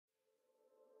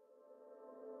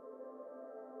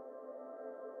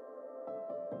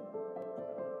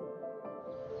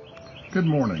Good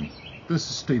morning. This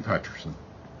is Steve Hutcherson.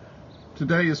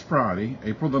 Today is Friday,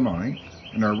 April the 9th,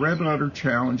 and our Red Letter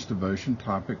Challenge devotion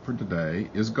topic for today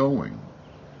is going.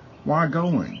 Why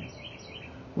going?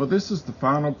 Well, this is the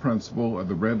final principle of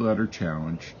the Red Letter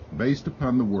Challenge based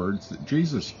upon the words that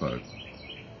Jesus spoke.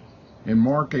 In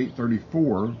Mark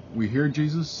 8:34, we hear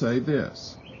Jesus say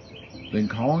this: Then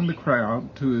calling the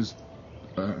crowd to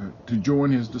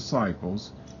join his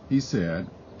disciples, he said,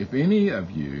 If any of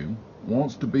you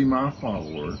wants to be my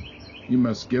follower, you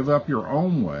must give up your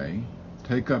own way,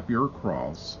 take up your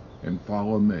cross, and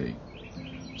follow me.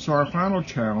 So our final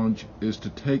challenge is to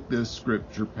take this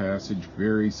scripture passage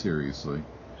very seriously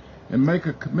and make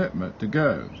a commitment to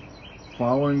go,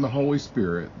 following the Holy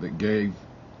Spirit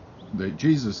that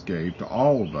Jesus gave to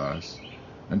all of us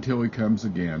until he comes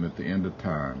again at the end of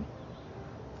time.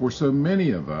 For so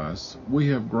many of us, we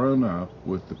have grown up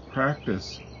with the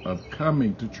practice of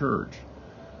coming to church,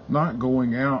 not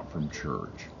going out from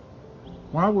church.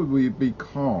 Why would we be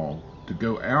called to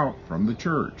go out from the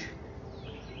church?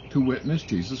 To witness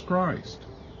Jesus Christ.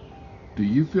 Do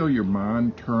you feel your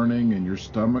mind turning and your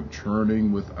stomach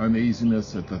churning with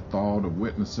uneasiness at the thought of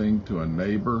witnessing to a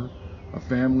neighbor, a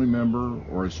family member,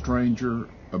 or a stranger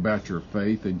about your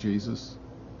faith in Jesus?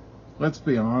 Let's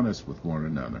be honest with one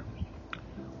another.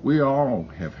 We all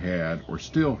have had or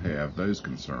still have those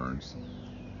concerns,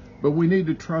 but we need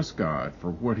to trust God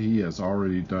for what he has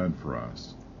already done for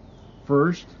us.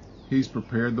 First, he's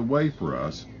prepared the way for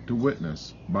us to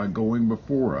witness by going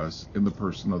before us in the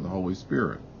person of the Holy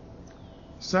Spirit.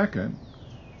 Second,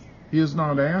 he has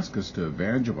not asked us to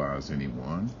evangelize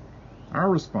anyone. Our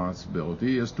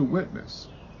responsibility is to witness,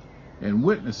 and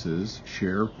witnesses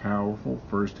share powerful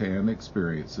first-hand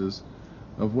experiences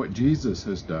of what Jesus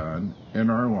has done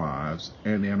in our lives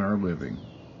and in our living.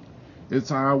 It's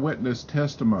eyewitness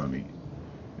testimony,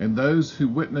 and those who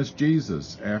witnessed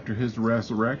Jesus after his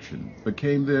resurrection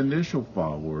became the initial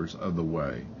followers of the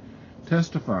way,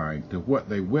 testifying to what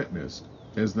they witnessed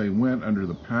as they went under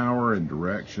the power and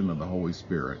direction of the Holy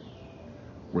Spirit.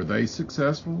 Were they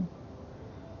successful?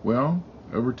 Well,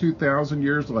 over 2,000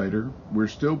 years later, we're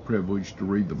still privileged to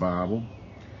read the Bible,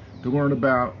 to learn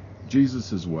about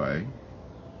Jesus' way,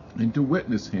 and to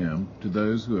witness him to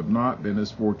those who have not been as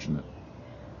fortunate.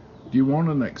 Do you want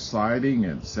an exciting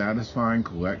and satisfying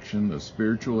collection of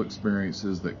spiritual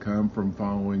experiences that come from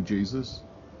following Jesus?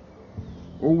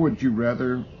 Or would you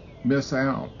rather miss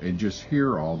out and just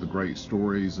hear all the great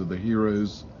stories of the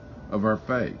heroes of our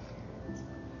faith?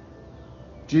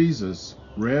 Jesus'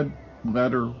 red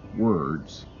letter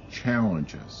words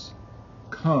challenge us.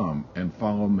 Come and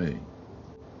follow me.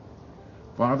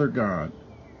 Father God,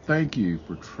 thank you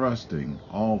for trusting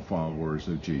all followers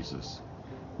of Jesus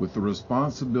with the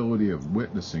responsibility of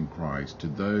witnessing Christ to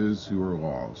those who are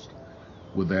lost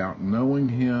without knowing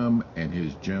him and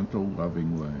his gentle,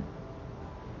 loving way.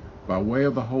 By way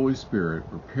of the Holy Spirit,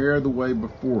 prepare the way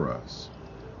before us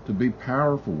to be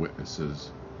powerful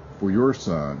witnesses for your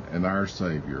Son and our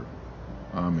Savior.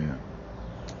 Amen.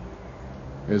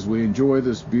 As we enjoy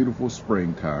this beautiful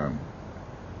springtime,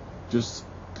 just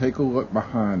take a look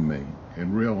behind me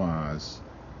and realize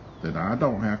that I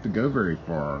don't have to go very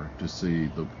far to see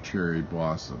the cherry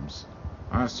blossoms.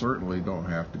 I certainly don't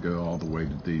have to go all the way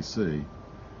to D.C.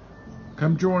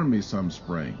 Come join me some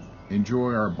spring.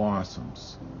 Enjoy our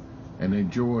blossoms and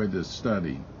enjoy this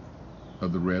study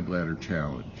of the Red Letter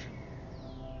Challenge.